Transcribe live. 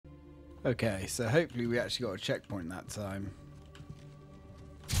Okay, so hopefully we actually got a checkpoint that time.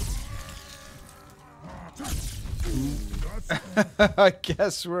 I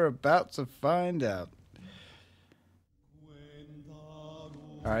guess we're about to find out.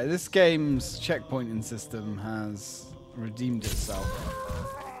 Alright, this game's checkpointing system has redeemed itself.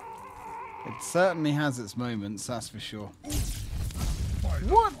 It certainly has its moments, that's for sure.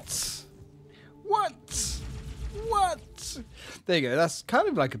 What? What? What? There you go, that's kind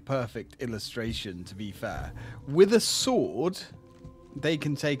of like a perfect illustration, to be fair. With a sword, they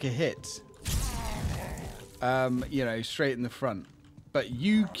can take a hit. You know, straight in the front. But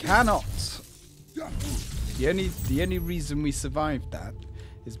you cannot. The only reason we survived that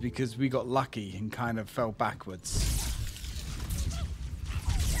is because we got lucky and kind of fell backwards.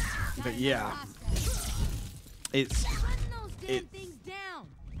 But yeah, it's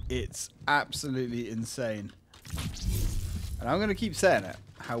absolutely insane. And I'm going to keep saying it,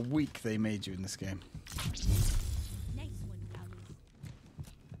 how weak they made you in this game.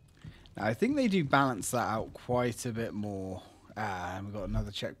 Now, I think they do balance that out quite a bit more. And we've got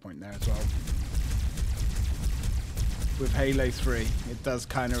another checkpoint there as well. With Halo 3, it does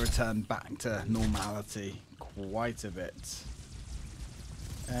kind of return back to normality quite a bit.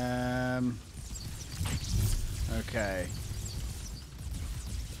 Okay.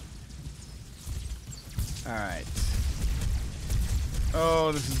 Alright.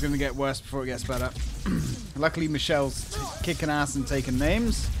 Oh, this is going to get worse before it gets better. Luckily, Michelle's kicking ass and taking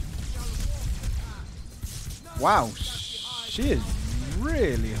names. Wow, she is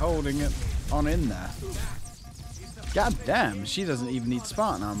really holding it on in there. God damn, she doesn't even need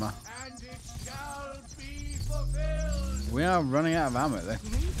Spartan armor. We are running out of ammo though.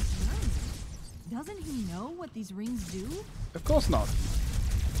 Doesn't he know what these rings do? Of course not.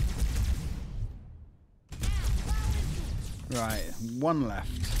 Right, one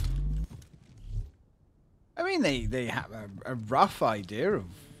left. I mean, they have a rough idea of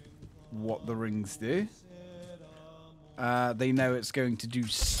what the rings do. They know it's going to do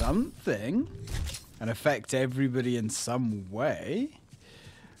something and affect everybody in some way.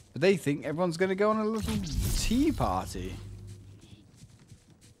 But they think everyone's going to go on a little tea party.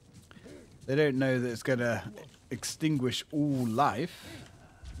 They don't know that it's going to extinguish all life.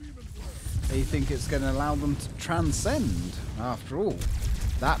 They think it's going to allow them to transcend. After all,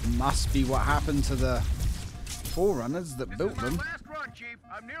 that must be what happened to the Forerunners that built them. Last run, Chief.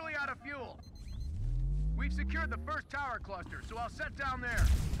 I'm nearly out of fuel. We've secured the first tower cluster, so I'll set down there.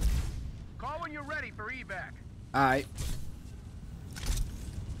 Call when you're ready for evac. Alright.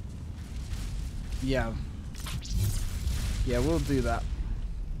 Yeah. Yeah, we'll do that.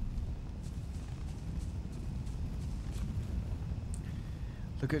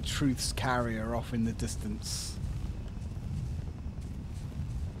 Look at Truth's carrier off in the distance.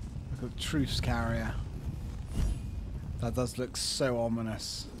 Look at Truth's carrier. That does look so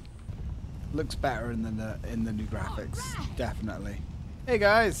ominous. Looks better in the new graphics, definitely. Hey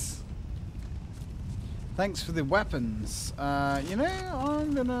guys, thanks for the weapons. You know,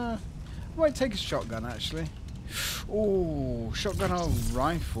 I might take a shotgun actually. Oh, shotgun or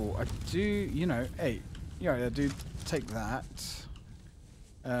rifle. I do, you know. Hey, yeah, I do take that.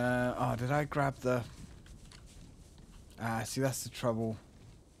 Oh, did I grab the? See, that's the trouble.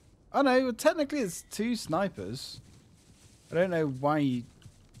 Oh no, well, technically it's two snipers. I don't know why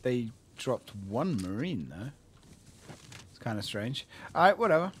they dropped one Marine though. It's kind of strange. Alright,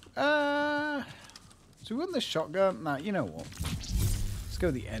 whatever. So we want the shotgun. Nah, you know what? Let's go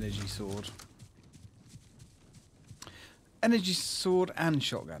with the energy sword. Energy sword and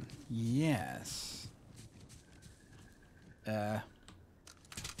shotgun. Yes. There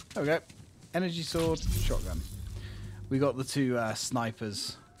we go. Energy sword, shotgun. We got the two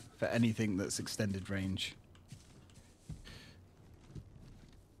snipers for anything that's extended range.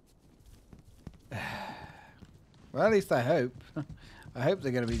 Well, at least I hope. I hope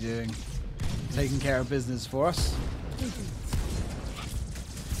they're going to be taking care of business for us.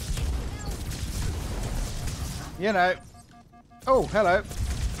 You know. Oh, hello.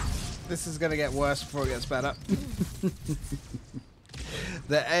 This is going to get worse before it gets better.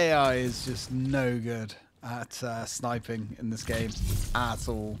 The AI is just no good at sniping in this game at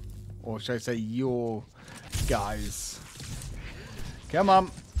all. Or should I say your guys. Come on.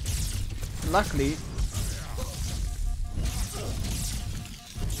 Luckily...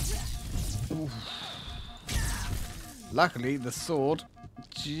 Oof. Luckily, the sword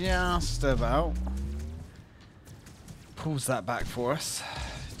just about pulls that back for us.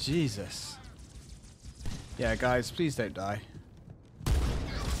 Jesus. Yeah, guys, please don't die.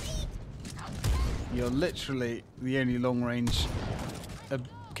 You're literally the only long-range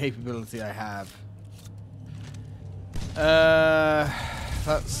capability I have.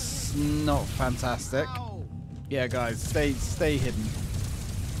 That's not fantastic. Yeah, guys, stay hidden.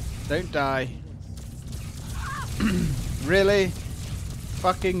 Don't die. Really?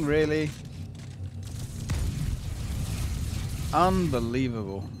 Fucking really?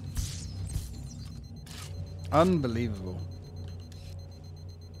 Unbelievable. Unbelievable.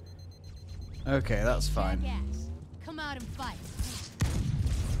 Okay, that's fine. Come out and fight.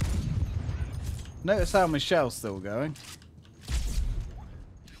 Notice how Michelle's still going.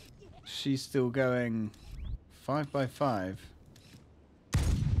 She's still going 5x5.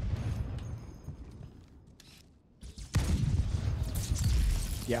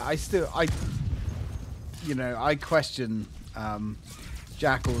 Yeah, I question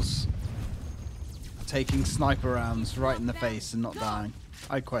Jackals taking sniper rounds right in the face and not dying.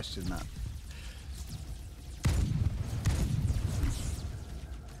 I question that.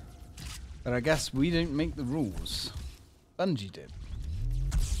 But I guess we don't make the rules. Bungie did.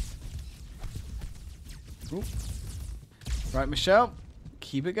 Ooh. Right, Michelle,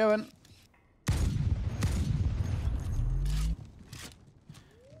 keep it going.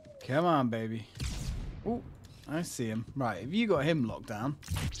 Come on, baby. Oh, I see him. Right, have you got him locked down?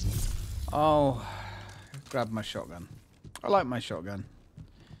 I'll grab my shotgun. I like my shotgun.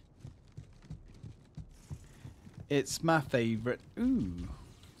 It's my favorite. Ooh.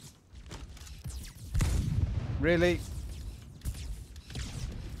 Really?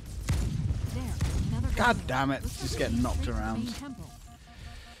 God damn it. Just getting knocked around.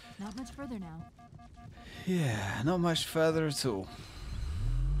 Not much further now. Yeah, not much further at all.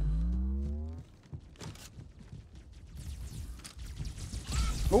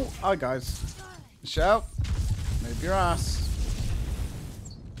 Oh, hi guys. Michelle, move your ass.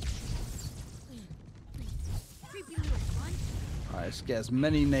 Alright, let's get as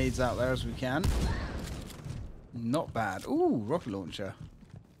many nades out there as we can. Not bad. Ooh, rocket launcher.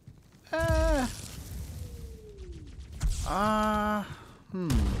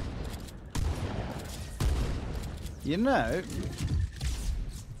 You know,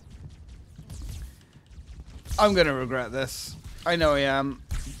 I'm gonna regret this. I know I am,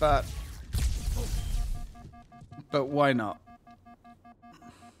 but why not?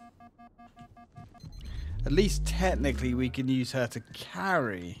 At least technically we can use her to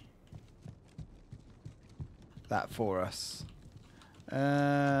carry that for us.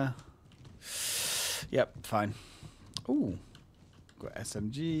 Yep, fine. Ooh, got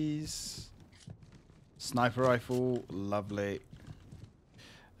SMGs, sniper rifle, lovely.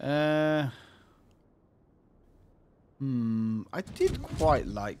 I did quite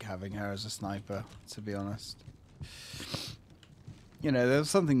like having her as a sniper, to be honest. You know, there was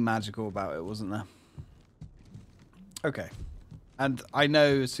something magical about it, wasn't there? Okay. And I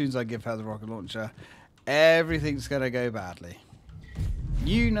know as soon as I give her the rocket launcher, everything's going to go badly.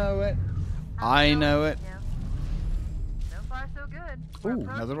 You know it. I know it. So far, so good. Ooh,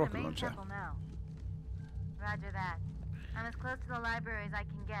 another rocket launcher. Roger that. I'm as close to the library as I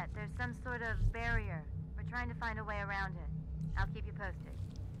can get. There's some sort of barrier. We're trying to find a way around it. I'll keep you posted.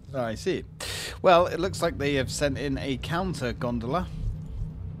 Oh, I see. Well, it looks like they have sent in a counter gondola.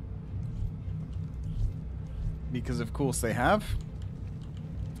 Because of course they have.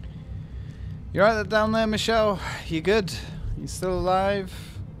 You right down there, Michelle? You good? You still alive?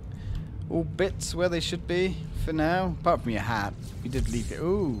 All bits where they should be for now? Apart from your hat. We did leave it.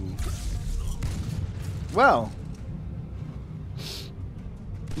 Ooh. Well.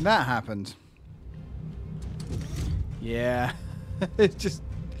 That happened. Yeah. It's just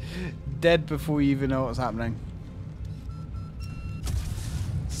dead before you even know what's happening.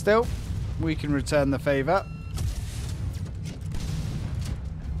 Still, we can return the favor.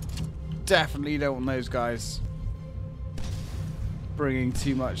 Definitely don't want those guys bringing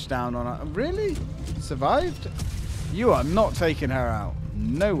too much down on her. Really? Survived? You are not taking her out.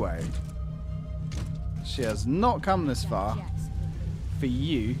 No way. She has not come this far for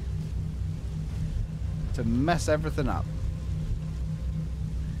you to mess everything up.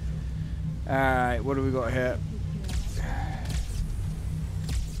 Alright, what do we got here?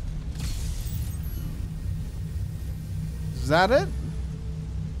 Is that it?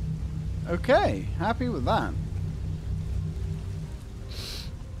 Okay, happy with that.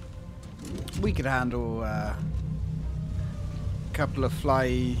 We could handle a couple of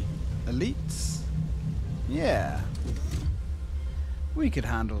fly elites. Yeah. We could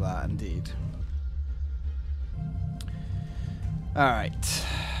handle that indeed. Alright.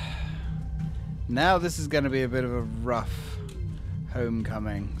 Now this is going to be a bit of a rough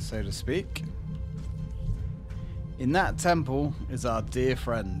homecoming, so to speak. In that temple is our dear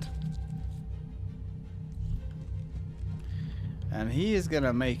friend. And he is going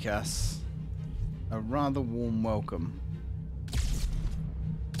to make us a rather warm welcome.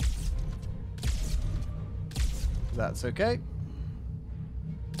 That's okay.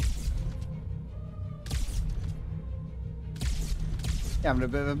 You're having a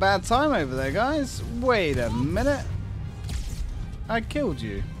bit of a bad time over there, guys. Wait a minute. I killed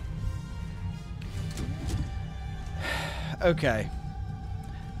you. Okay.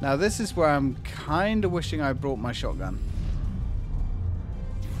 Now this is where I'm kind of wishing I brought my shotgun.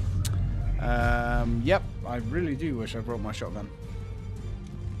 Yep, I really do wish I brought my shotgun.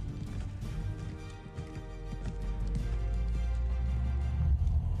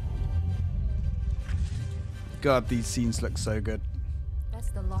 God, these scenes look so good. That's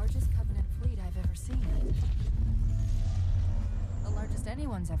the largest Covenant fleet I've ever seen. The largest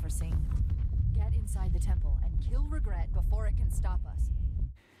anyone's ever seen. Get inside the temple and kill regret before it can stop us.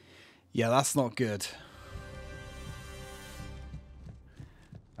 Yeah, that's not good.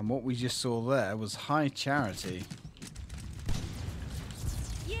 And what we just saw there was high charity.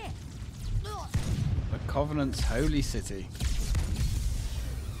 Yeah. The Covenant's holy city.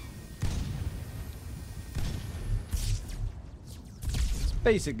 It's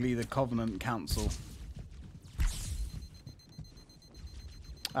basically the Covenant Council.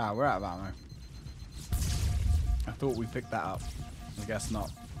 Ah, we're out of ammo. I thought we picked that up. I guess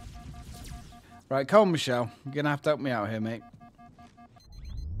not. Right, come on, Michelle. You're going to have to help me out here, mate.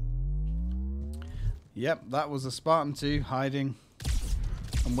 Yep, that was a Spartan 2 hiding.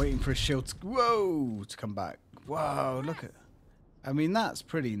 I'm waiting for a shield to, whoa, to come back. Whoa, look at... I mean, that's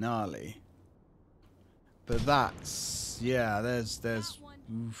pretty gnarly. But that's... Yeah, there's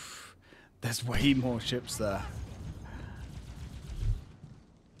oof, there's way more ships there.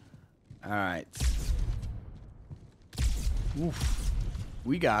 Alright. Oof.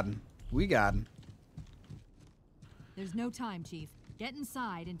 We got him. We got him. There's no time, Chief. Get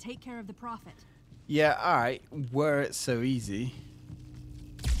inside and take care of the Prophet. Yeah, alright. Were it so easy.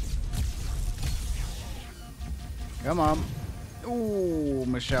 Come on. Ooh,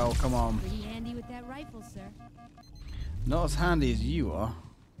 Michelle, come on. Pretty handy with that rifle, sir. Not as handy as you are.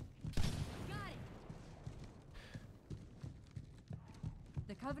 Got it.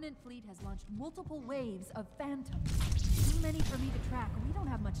 The Covenant fleet has launched multiple waves of phantoms. Too many for me to track. We don't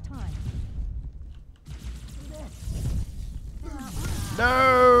have much time.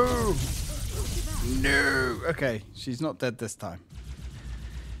 No! No! Okay, she's not dead this time.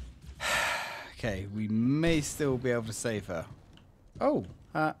 Okay, we may still be able to save her. Oh,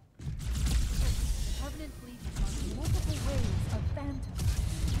 The Covenant fleet has launched multiple waves of phantoms.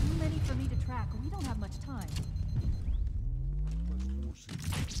 Too many for me to track. We don't have much time.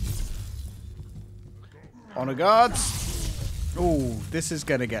 honor guards. Oh, this is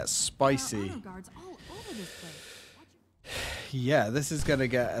gonna get spicy. Honor guards all over this place. Yeah, this is gonna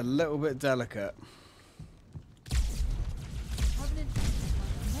get a little bit delicate. The Covenant fleet has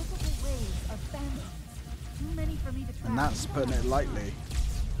launched multiple waves of phantoms. Too many for me to track. And that's putting it lightly.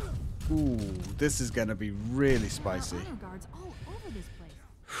 Ooh, this is gonna be really spicy. Honor guards all over this place.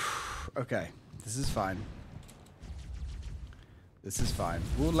 Okay, this is fine. This is fine.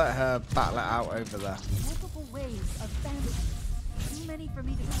 We'll let her battle it out over there. Multiple waves of phantoms. Too many for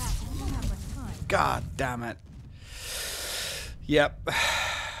me to track. We don't have much time. God damn it. Yep.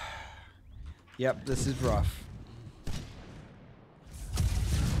 Yep, this is rough. The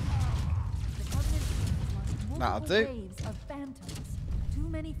Covenant fleet has launched That'll multiple do. waves of phantoms. Too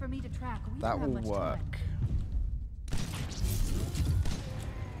many for me to track. We That don't have will much work. time.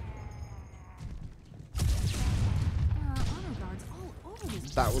 Honor guards all over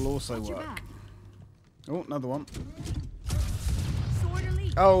this That place. will also Watch your work. back. Oh, another one. Sword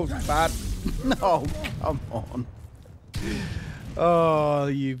elite. Oh, bad. No, come on. Oh,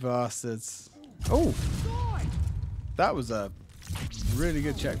 you bastards. Oh, Sword. that was a really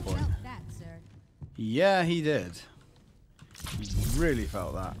good checkpoint. Felt that, sir. Yeah, he did. He really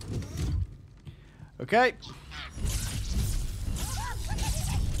felt that. Okay.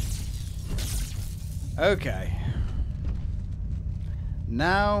 Okay.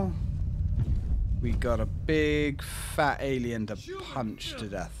 Now we got a big fat alien to punch to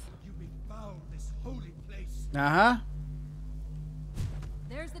death. Uh-huh.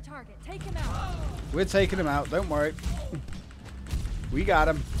 There's the target. Take him out. We're taking him out. Don't worry. We got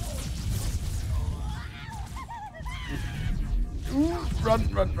him. Ooh,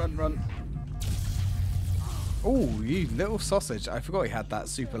 run, run, run, run. Oh, you little sausage. I forgot he had that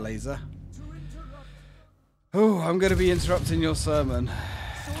super laser. Oh, I'm going to be interrupting your sermon.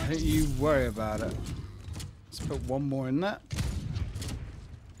 Don't you worry about it. Let's put Put one more in there.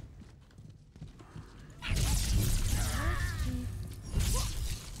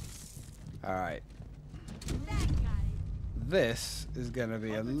 Alright. This is going to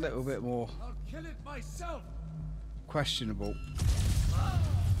be a little bit more questionable.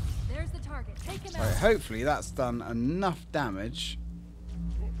 There's the target. Take him Right, out. hopefully that's done enough damage.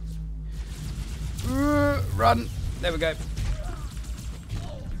 Run! There we go.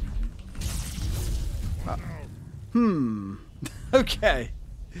 Okay.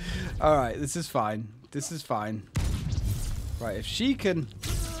 Alright, this is fine. This is fine. Right, if she can...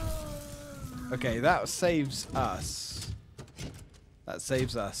 Okay, that saves us. That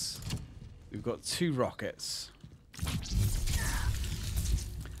saves us. We've got 2 rockets.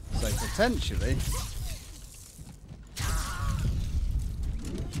 So potentially...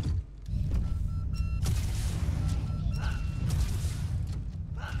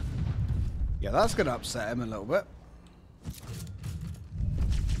 Yeah, that's going to upset him a little bit.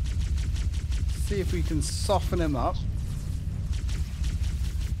 See if we can soften him up.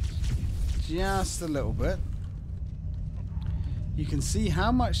 Just a little bit. You can see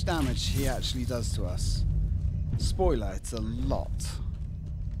how much damage he actually does to us. Spoiler, it's a lot.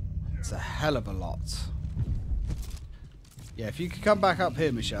 It's a hell of a lot. Yeah, if you could come back up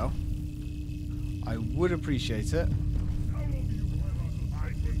here, Michelle, I would appreciate it.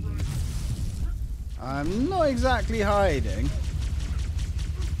 I'm not exactly hiding.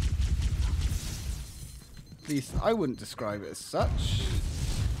 At least I wouldn't describe it as such.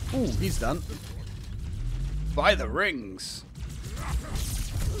 Ooh, he's done. By the rings.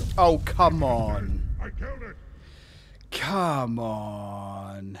 Oh, come on. Come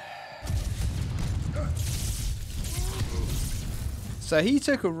on. So he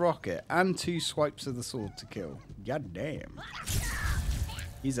took a rocket and 2 swipes of the sword to kill. God damn.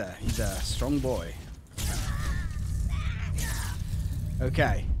 He's a strong boy.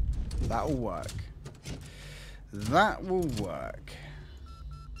 Okay. That will work. That will work.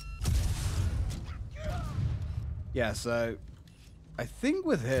 Yeah, so I think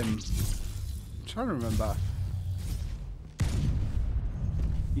with him, I'm trying to remember.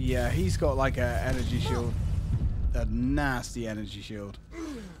 Yeah, he's got like a energy shield, a nasty energy shield.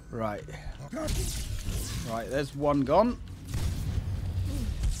 Right. Right, there's one gone.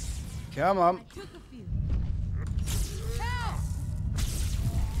 Come on.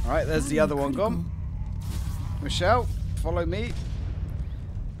 Alright, there's the other one gone. Michelle, follow me.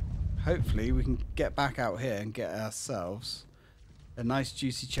 Hopefully we can get back out here and get ourselves a nice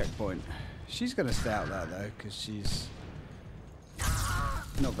juicy checkpoint. She's going to stay out there though, because she's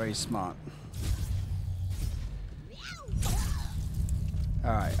not very smart.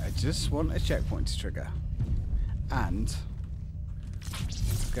 Alright, I just want a checkpoint to trigger. And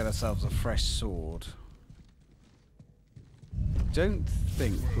get ourselves a fresh sword. Don't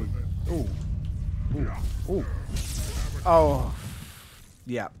think we're... Ooh. Ooh. Ooh. Oh.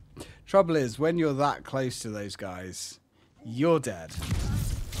 Yeah. Trouble is, when you're that close to those guys, you're dead.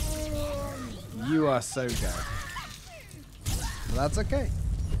 You are so dead. But that's okay.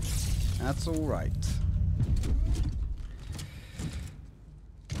 That's alright.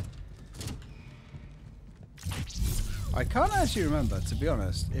 I can't actually remember, to be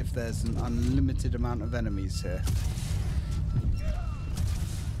honest, if there's an unlimited amount of enemies here.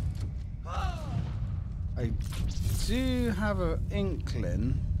 I do have an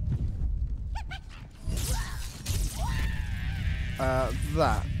inkling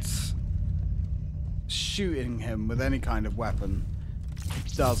that shooting him with any kind of weapon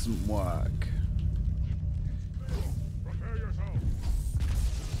doesn't work.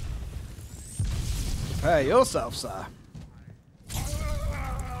 Prepare yourself, sir.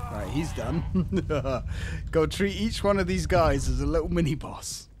 Right, he's done. Go treat each one of these guys as a little mini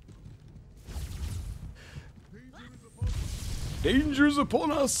boss. Danger is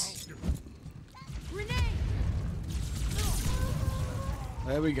upon us.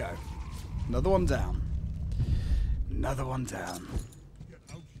 There we go. Another one down. Another one down.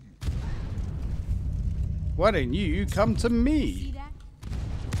 Why don't you come to me?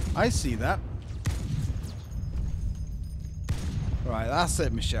 I see that. Right, that's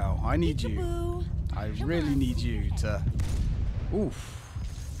it, Michelle. I need you. I really need you to... Oof.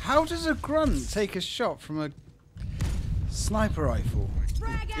 How does a grunt take a shot from a sniper rifle?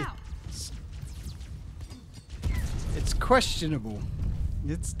 It's questionable.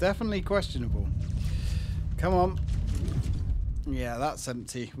 It's definitely questionable. Come on. Yeah, that's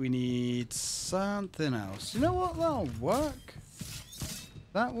empty. We need something else. You know what? That'll work.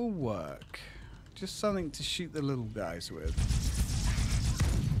 That will work. Just something to shoot the little guys with.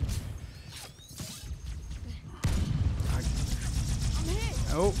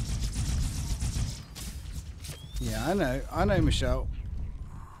 Oh. Yeah, I know, Michelle.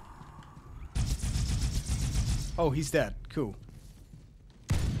 Oh, he's dead. Cool.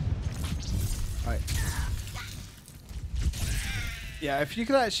 Right. Yeah, if you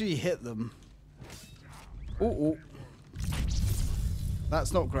could actually hit them. Oh.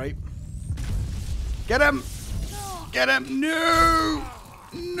 That's not great. Get him! Get him! No!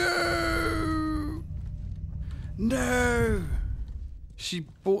 No! No! She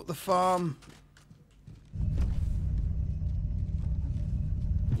bought the farm.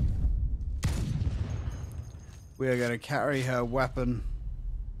 We are going to carry her weapon.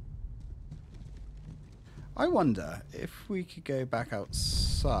 I wonder if we could go back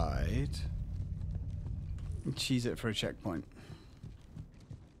outside and cheese it for a checkpoint.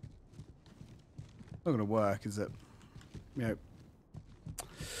 Not going to work, is it? Nope.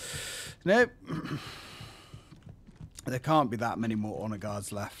 Nope. There can't be that many more honor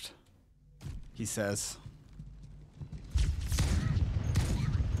guards left, he says.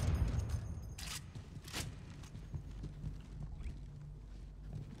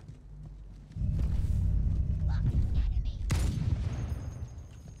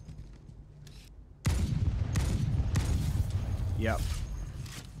 Yep.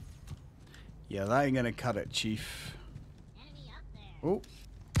 Yeah, that ain't gonna cut it, Chief. Oh.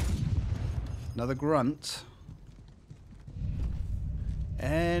 Another grunt.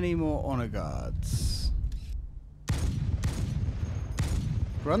 Any more honor guards?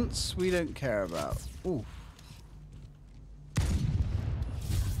 Grunts we don't care about. Ooh.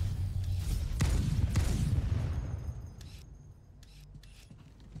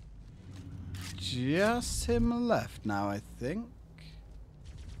 Just him left now, I think.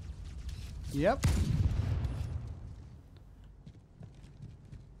 Yep.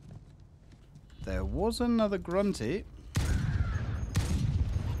 There was another grunty.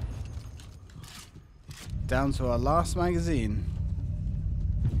 Down to our last magazine.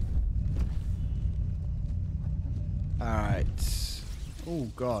 Alright. Oh,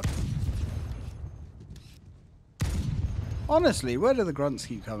 God. Honestly, where do the grunts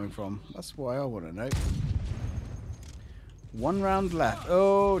keep coming from? That's why I want to know. One round left.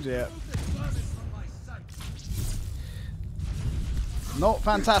 Oh, dear. Not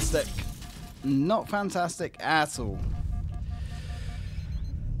fantastic. Not fantastic at all.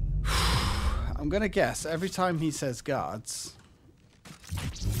 I'm going to guess every time he says guards.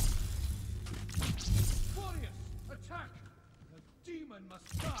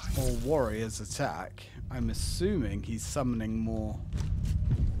 Or warriors attack. I'm assuming he's summoning more.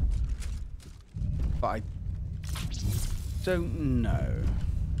 But I don't know.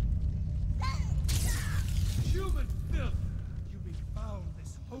 Human filth! You befoul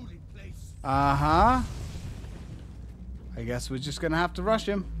this holy place. Uh-huh. I guess we're just going to have to rush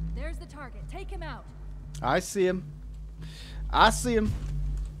him. There's the target. Take him out. I see him. I see him.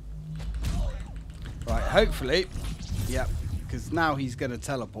 Right, hopefully. Yep. Because now he's going to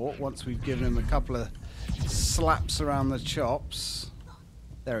teleport once we've given him a couple of slaps around the chops.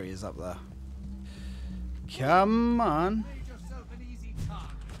 There he is up there. Come on.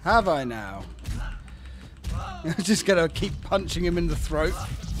 Have I now? I'm just going to keep punching him in the throat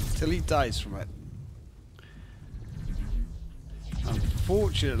till he dies from it.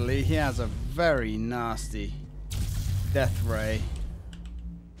 Unfortunately, he has a very nasty death ray.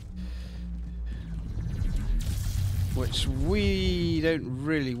 Which we don't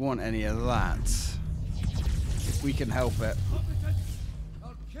really want any of that. If we can help it.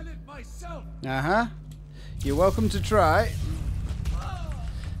 I'll kill it myself. Uh-huh. You're welcome to try.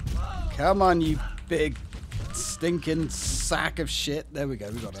 Come on, you big stinking sack of shit. There we go,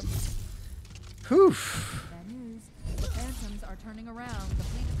 we got him. Whew. Bad news. The phantoms are turning around. The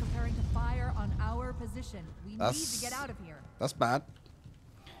fleet is preparing to fire on our position. We need to get out of here. That's bad.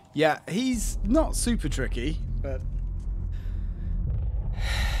 Yeah, he's not super tricky, but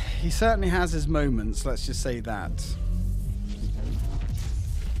he certainly has his moments, let's just say that.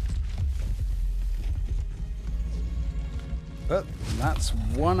 But that's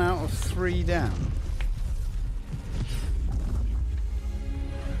 1 out of 3 down.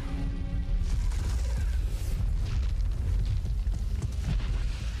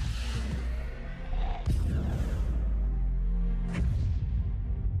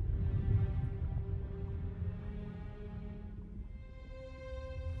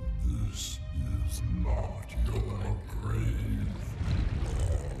 This is not your grave,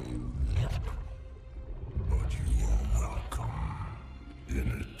 but you are welcome in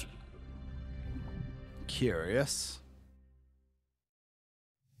it. Curious.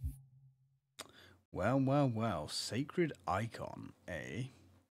 Well, well, well. Sacred icon, eh?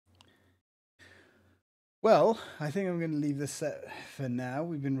 Well, I think I'm going to leave this set for now.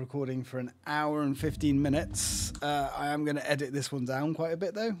 We've been recording for an hour and 15 minutes. I am going to edit this one down quite a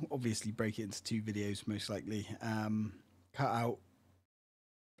bit, though. Obviously, break it into 2 videos, most likely. Cut out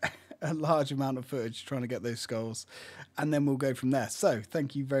a large amount of footage trying to get those skulls, and then we'll go from there. So,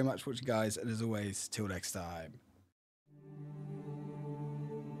 thank you very much for watching, guys, and as always, till next time.